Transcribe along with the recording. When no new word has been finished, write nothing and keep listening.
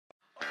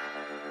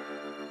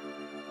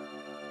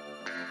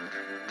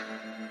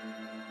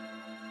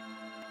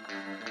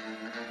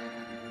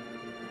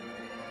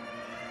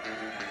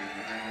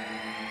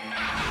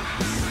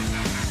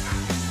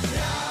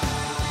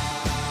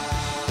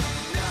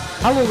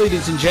Hello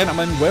ladies and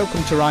gentlemen,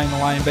 welcome to Ryan the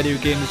Lion Video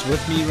Games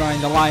with me,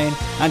 Ryan the Lion,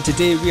 and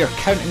today we are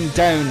counting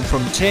down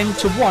from 10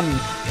 to 1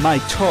 my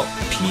top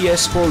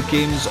PS4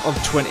 games of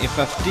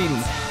 2015.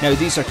 Now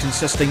these are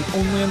consisting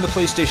only on the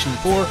PlayStation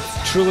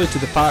 4, truly to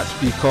the fact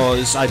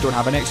because I don't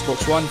have an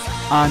Xbox One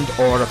and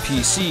or a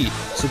PC.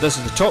 So this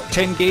is the top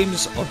 10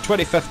 games of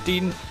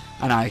 2015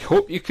 and I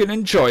hope you can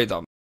enjoy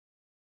them.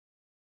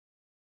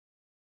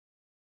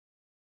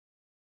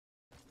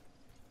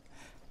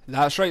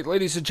 That's right,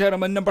 ladies and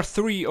gentlemen, number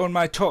 3 on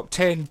my top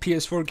 10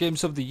 PS4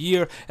 games of the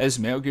year is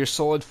Metal Gear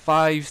Solid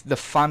 5 The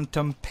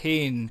Phantom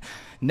Pain.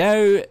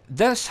 Now,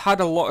 this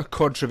had a lot of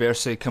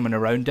controversy coming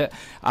around it,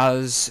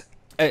 as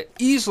it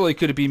easily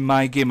could have been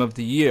my game of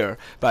the year,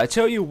 but I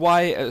tell you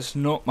why it's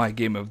not my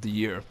game of the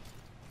year.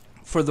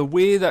 For the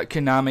way that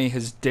Konami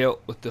has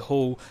dealt with the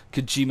whole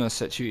Kojima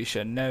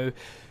situation. Now,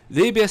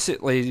 they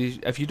basically,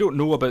 if you don't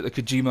know about the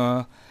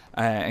Kojima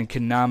and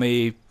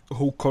Konami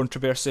whole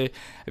controversy,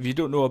 if you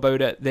don't know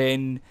about it,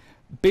 then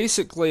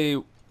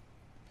basically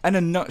in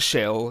a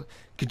nutshell,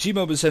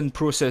 Kojima was in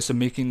process of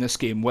making this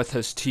game with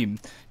his team,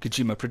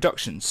 Kojima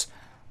Productions,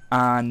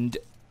 and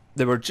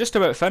they were just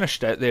about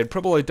finished it. They had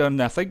probably done,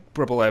 I think,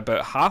 probably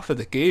about half of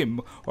the game,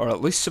 or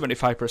at least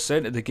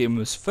 75% of the game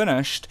was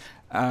finished,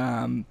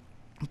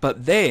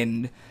 but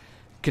then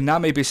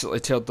Konami basically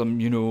told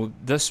them, you know,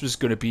 this was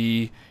going to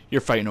be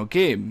your final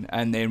game,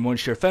 and then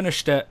once you're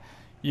finished it,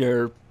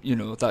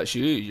 that's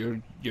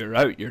you're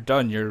out, you're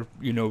done,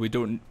 we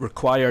don't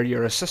require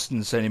your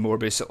assistance anymore,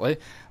 basically,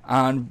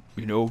 and,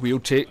 we'll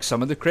take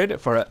some of the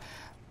credit for it.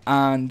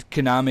 And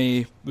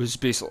Konami was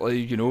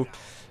basically,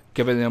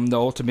 giving them the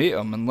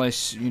ultimatum,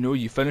 unless,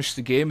 you finish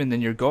the game and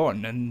then you're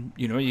gone, and,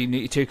 you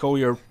need to take all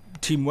your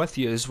team with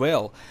you as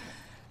well.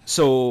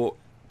 So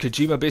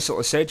Kojima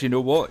basically said, you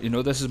know what,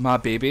 this is my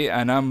baby,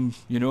 and I'm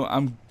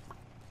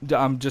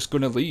just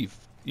going to leave.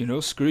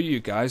 Screw you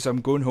guys,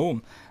 I'm going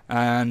home.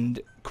 And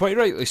quite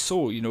rightly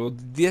so,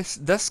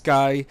 this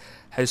guy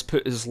has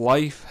put his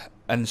life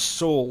and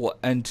soul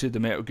into the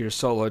Metal Gear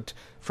Solid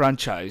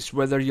franchise.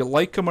 Whether you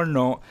like him or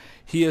not,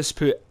 he has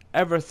put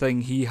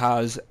everything he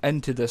has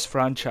into this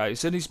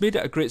franchise, and he's made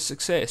it a great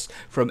success.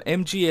 From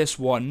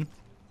MGS1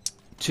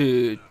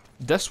 to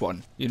this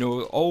one,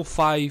 all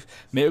 5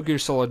 Metal Gear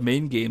Solid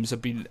main games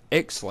have been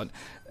excellent.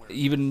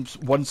 Even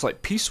ones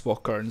like Peace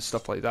Walker and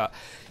stuff like that,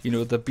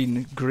 they've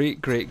been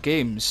great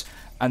games.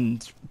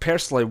 And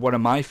personally, one of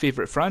my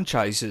favourite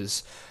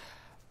franchises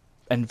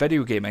in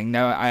video gaming.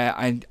 Now,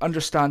 I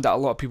understand that a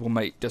lot of people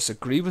might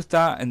disagree with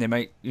that, and they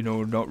might,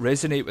 not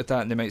resonate with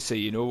that, and they might say,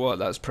 you know what,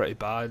 that's pretty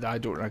bad, I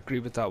don't agree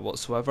with that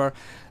whatsoever.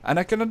 And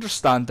I can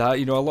understand that,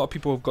 a lot of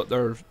people have got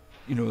their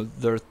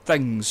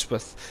things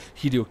with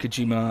Hideo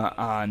Kojima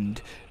and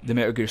the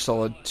Metal Gear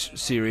Solid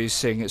series,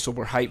 saying it's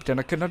overhyped, and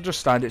I can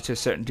understand it to a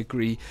certain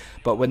degree.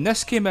 But when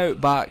this came out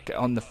back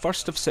on the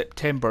 1st of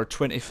September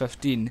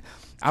 2015,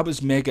 I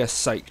was mega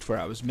psyched for it.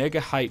 I was mega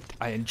hyped.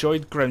 I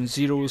enjoyed Ground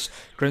Zeroes.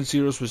 Ground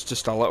Zeroes was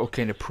just a little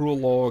kind of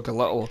prologue, a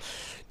little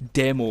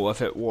demo,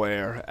 if it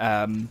were.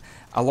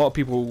 A lot of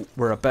people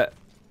were a bit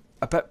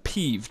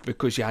peeved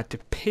because you had to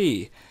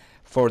pay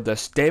for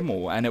this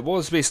demo, and it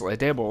was basically a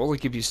demo. It only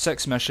give you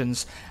 6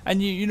 missions,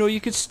 and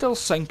you could still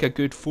sink a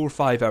good 4 or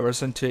 5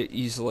 hours into it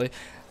easily,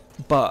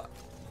 but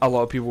a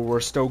lot of people were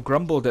still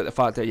grumbled at the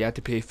fact that you had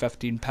to pay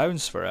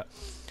 £15 for it.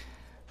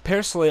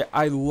 Personally,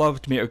 I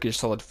loved Metal Gear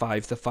Solid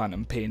 5 The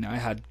Phantom Pain. I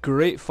had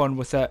great fun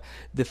with it,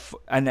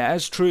 and it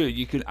is true,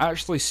 you can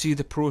actually see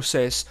the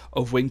process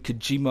of when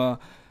Kojima,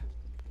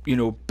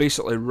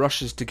 basically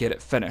rushes to get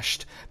it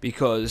finished,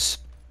 because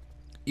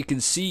you can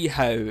see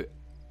how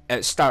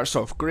it starts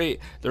off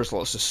great. There's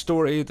lots of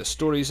story, the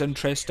story's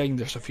interesting,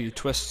 there's a few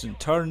twists and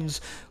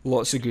turns,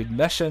 lots of good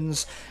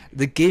missions.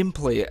 The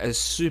gameplay is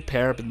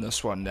superb in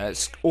this one.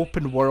 It's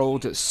open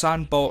world, it's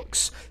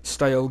sandbox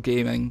style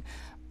gaming,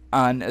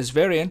 and it's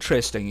very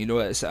interesting.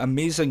 It's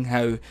amazing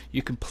how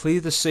you can play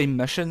the same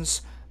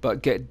missions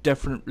but get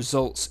different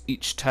results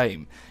each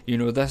time. The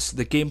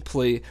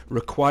gameplay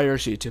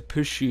requires you to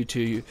push you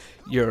to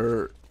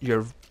your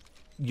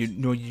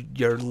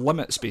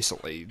limits,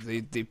 basically.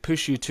 They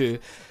push you to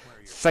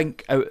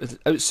think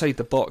outside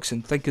the box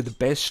and think of the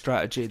best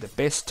strategy, the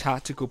best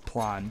tactical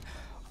plan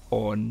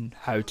on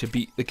how to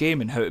beat the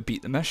game and how to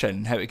beat the mission,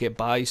 and how to get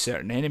by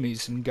certain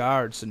enemies and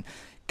guards and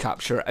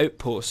capture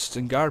outposts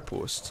and guard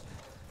posts.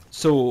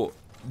 So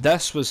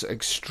this was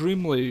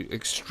extremely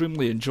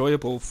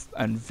enjoyable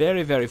and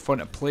very fun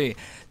to play.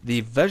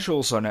 The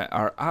visuals on it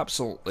are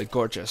absolutely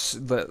gorgeous.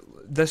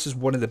 This is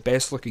one of the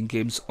best looking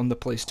games on the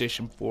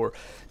PlayStation 4,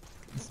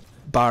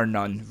 bar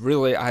none.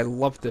 Really, I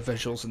loved the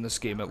visuals in this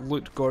game. It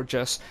looked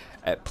gorgeous,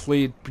 it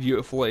played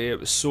beautifully, it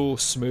was so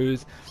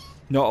smooth,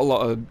 not a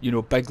lot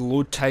of big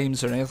load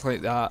times or anything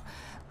like that.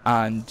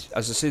 And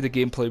as I say, the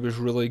gameplay was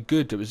really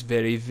good. It was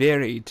very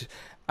varied,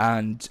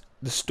 and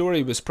the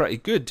story was pretty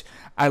good.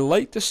 I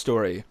liked the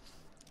story,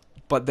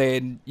 but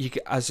then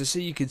as I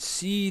say, you could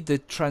see the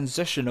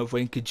transition of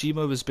when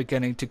Kojima was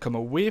beginning to come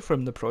away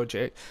from the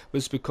project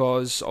was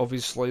because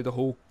obviously the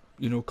whole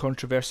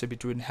controversy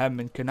between him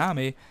and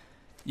Konami.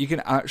 you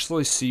can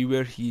actually see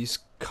where he's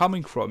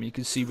coming from. You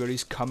can see where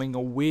he's coming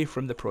away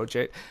from the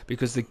project,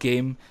 because the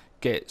game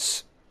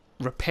gets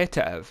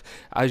repetitive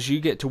as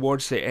you get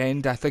towards the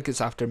end. I think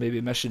it's after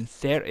maybe mission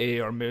 30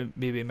 or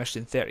maybe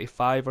mission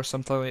 35 or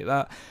something like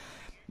that.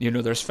 You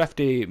know, there's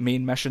 50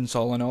 main missions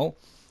all in all.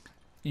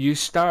 You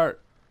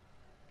start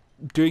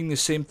doing the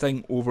same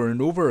thing over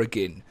and over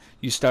again.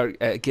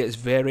 It gets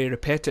very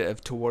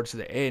repetitive towards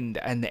the end,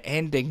 and the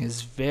ending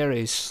is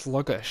very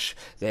sluggish.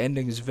 The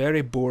ending is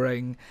very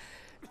boring.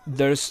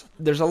 There's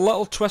a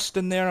little twist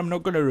in there. I'm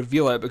not going to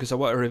reveal it because I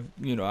want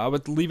to, I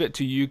would leave it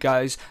to you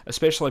guys,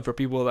 especially for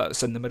people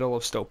that's in the middle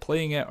of still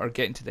playing it or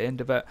getting to the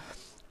end of it.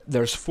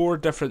 There's 4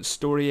 different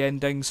story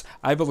endings.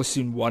 I've only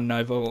seen one.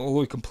 I've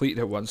only completed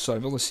it once, so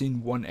I've only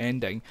seen one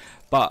ending.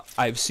 But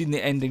I've seen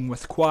the ending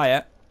with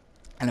Quiet,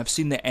 and I've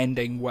seen the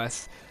ending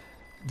with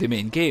the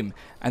main game.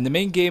 And the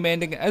main game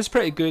ending is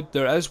pretty good.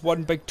 There is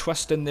one big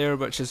twist in there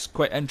which is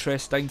quite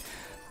interesting.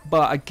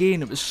 But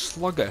again, it was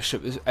sluggish.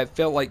 It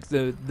felt like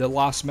the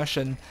last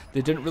mission,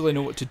 they didn't really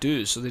know what to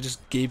do, so they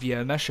just gave you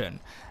a mission.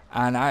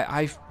 And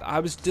I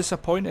was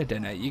disappointed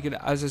in it. You can,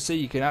 as I say,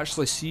 you can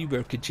actually see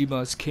where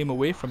Kojima's came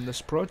away from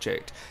this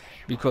project,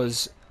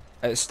 because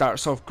it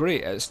starts off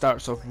great. It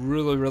starts off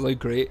really, really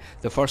great.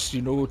 The first,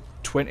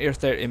 20 or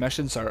 30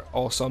 missions are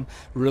awesome,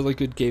 really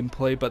good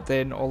gameplay, but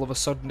then all of a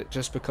sudden it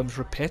just becomes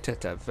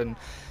repetitive and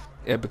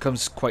it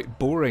becomes quite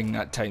boring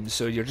at times.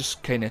 So you're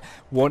just kind of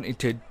wanting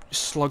to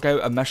slug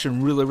out a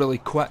mission really, really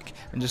quick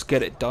and just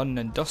get it done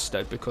and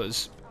dusted,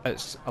 because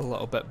it's a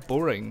little bit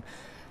boring.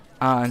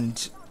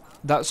 And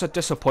that's a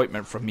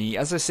disappointment for me.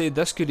 As I say,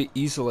 this could have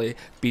easily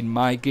been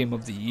my game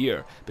of the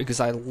year, because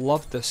I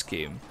love this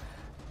game.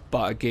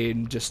 But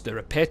again, just the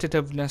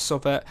repetitiveness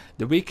of it,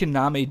 the way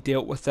Konami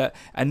dealt with it,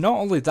 and not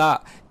only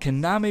that,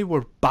 Konami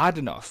were bad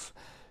enough.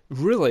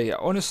 Really,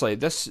 honestly,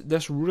 this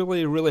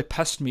really, really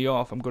pissed me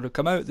off. I'm going to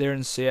come out there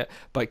and say it,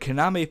 but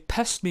Konami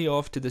pissed me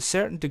off to the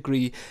certain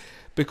degree,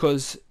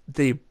 because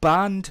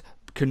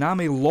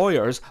Konami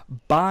lawyers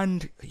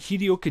banned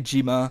Hideo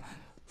Kojima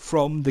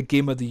from the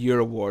Game of the Year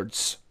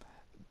awards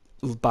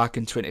back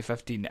in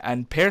 2015.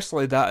 And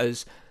personally, that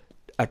is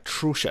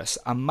atrocious.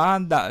 A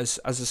man that has,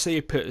 as I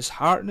say, put his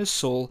heart and his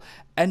soul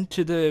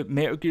into the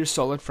Metal Gear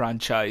Solid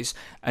franchise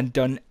and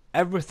done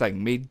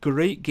everything, made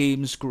great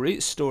games,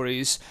 great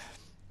stories,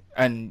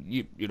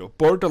 and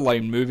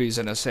borderline movies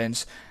in a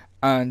sense,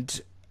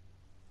 and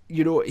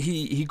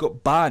he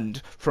got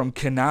banned from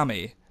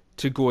Konami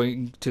to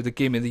going to the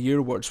Game of the Year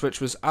awards,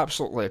 which was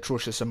absolutely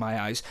atrocious in my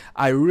eyes.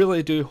 I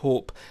really do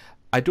hope,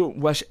 I don't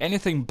wish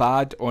anything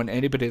bad on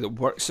anybody that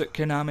works at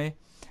Konami.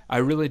 I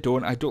really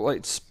don't. I don't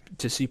like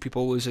to see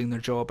people losing their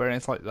job or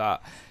anything like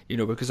that,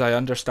 because I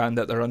understand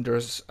that they're under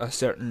a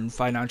certain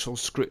financial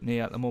scrutiny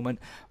at the moment.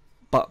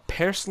 But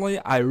personally,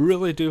 I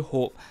really do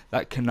hope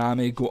that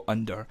Konami go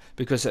under,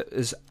 because it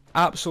is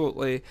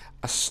absolutely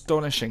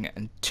astonishing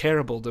and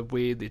terrible the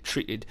way they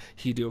treated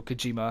Hideo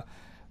Kojima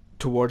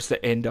towards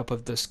the end up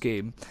of this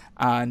game.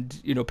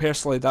 And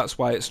personally, that's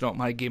why it's not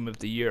my game of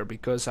the year,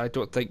 because I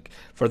don't think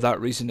for that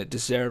reason it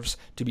deserves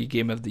to be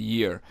game of the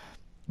year,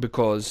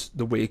 because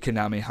the way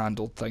Konami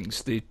handled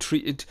things. They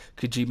treated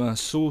Kojima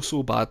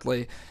so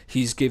badly.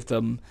 He's gave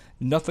them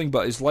nothing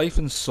but his life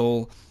and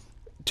soul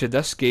to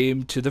this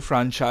game, to the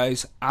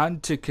franchise,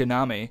 and to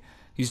Konami.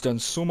 He's done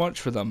so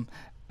much for them,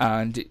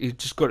 and he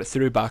just got it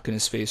through back in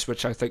his face,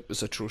 which I think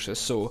was atrocious.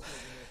 So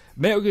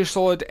Metal Gear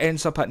Solid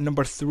ends up at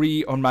number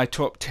 3 on my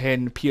top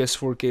 10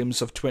 PS4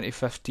 games of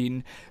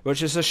 2015,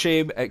 which is a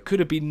shame. It could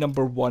have been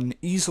number 1,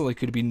 easily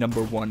could have been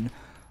number 1,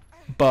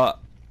 but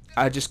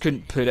I just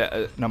couldn't put it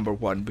at number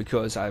 1,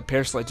 because I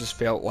personally just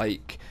felt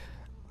like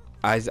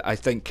I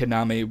think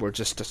Konami were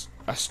just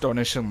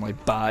astonishingly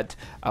bad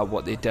at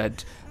what they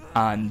did,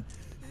 and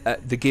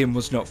the game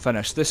was not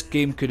finished. This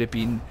game could have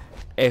been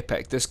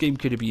epic. This game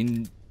could have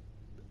been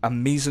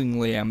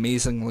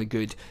amazingly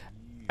good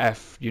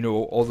if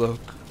all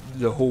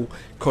the whole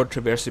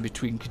controversy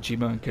between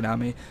Kojima and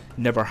Konami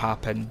never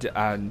happened,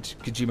 and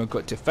Kojima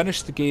got to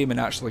finish the game and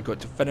actually got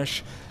to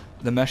finish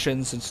the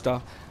missions and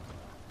stuff,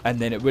 and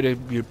then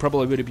it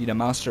probably would have been a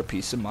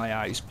masterpiece in my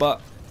eyes. But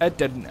it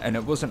didn't, and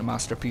it wasn't a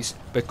masterpiece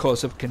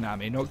because of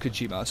Konami, not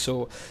Kojima.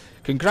 So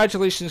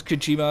congratulations,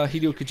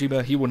 Hideo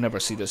Kojima. He will never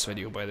see this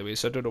video, by the way,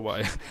 so I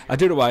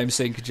don't know why I'm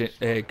saying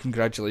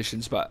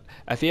congratulations, but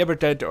if he ever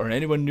did, or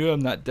anyone knew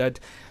him that did,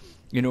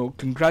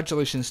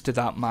 congratulations to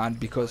that man,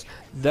 because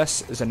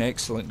this is an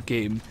excellent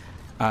game,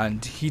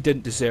 and he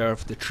didn't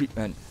deserve the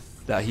treatment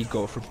that he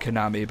got from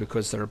Konami,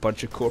 because they're a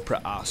bunch of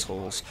corporate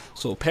assholes.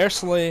 So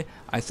personally,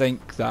 I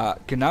think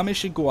that Konami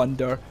should go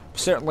under,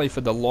 certainly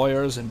for the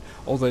lawyers and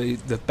all the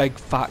big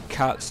fat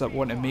cats that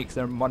want to make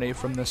their money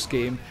from this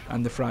game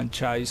and the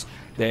franchise.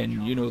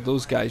 Then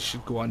those guys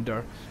should go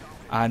under,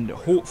 and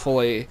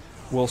hopefully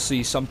we'll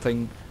see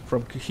something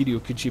from Hideo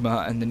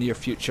Kojima in the near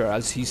future,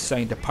 as he's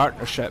signed a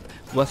partnership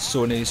with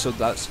Sony, so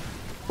that's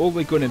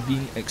only going to be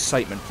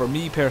excitement. For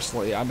me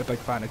personally, I'm a big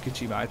fan of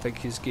Kojima. I think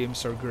his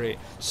games are great,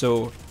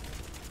 so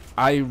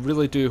I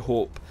really do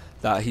hope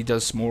that he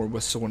does more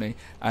with Sony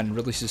and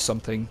releases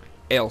something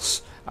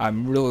else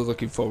I'm really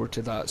looking forward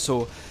to that.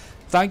 So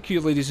thank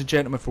you, ladies and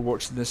gentlemen, for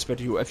watching this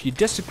video. If you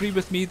disagree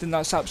with me, then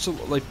that's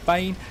absolutely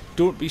fine.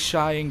 Don't be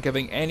shy in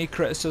giving any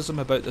criticism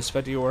about this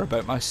video or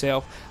about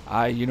myself.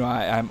 I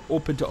am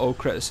open to all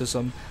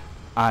criticism,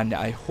 and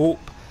I hope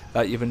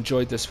that you've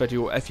enjoyed this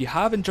video. If you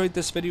have enjoyed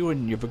this video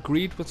and you've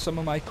agreed with some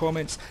of my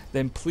comments,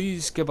 then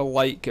please give a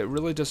like. It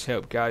really does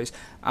help, guys.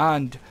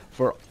 And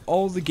for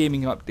all the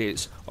gaming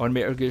updates on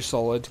Metal Gear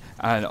Solid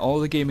and all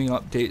the gaming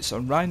updates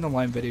on Ryan the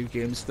Lion video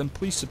games, then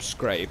please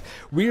subscribe.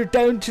 We're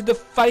down to the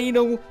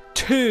final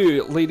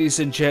 2, ladies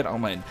and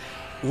gentlemen.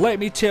 Let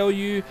me tell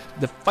you,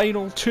 the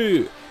final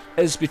 2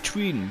 is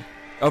between,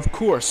 of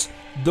course,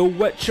 The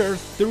Witcher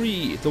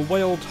 3. The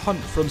Wild Hunt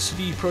from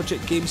CD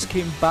Projekt Games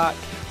came back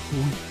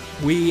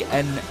way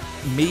in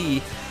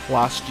May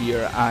last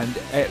year, and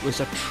it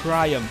was a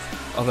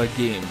triumph of a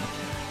game.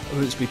 It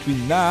was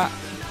between that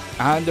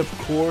and, of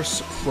course,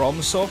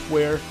 From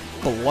Software,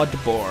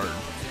 Bloodborne.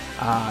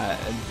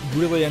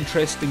 Really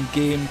interesting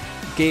game.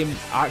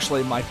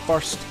 Actually my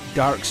first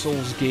Dark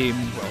Souls game,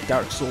 well,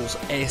 Dark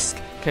Souls-esque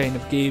kind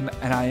of game,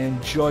 and I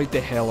enjoyed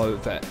the hell out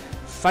of it.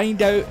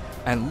 Find out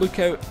and look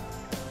out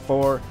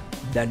for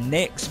the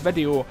next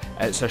video.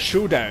 It's a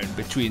showdown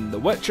between The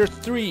Witcher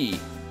 3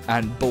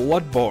 and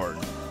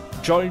Bloodborne.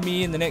 Join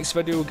me in the next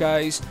video,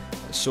 guys,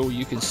 so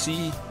you can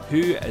see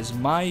who is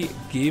my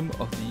game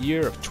of the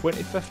year of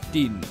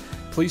 2015.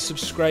 Please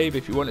subscribe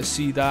if you want to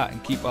see that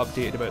and keep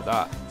updated about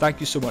that. Thank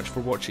you so much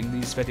for watching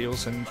these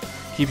videos and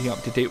keeping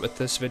up to date with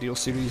this video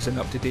series and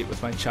up to date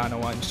with my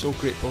channel. I'm so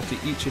grateful to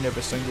each and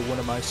every single one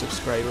of my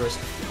subscribers,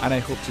 and I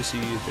hope to see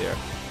you there.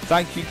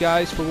 Thank you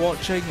guys for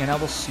watching, and I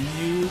will see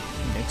you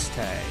next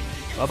time.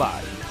 Bye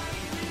bye.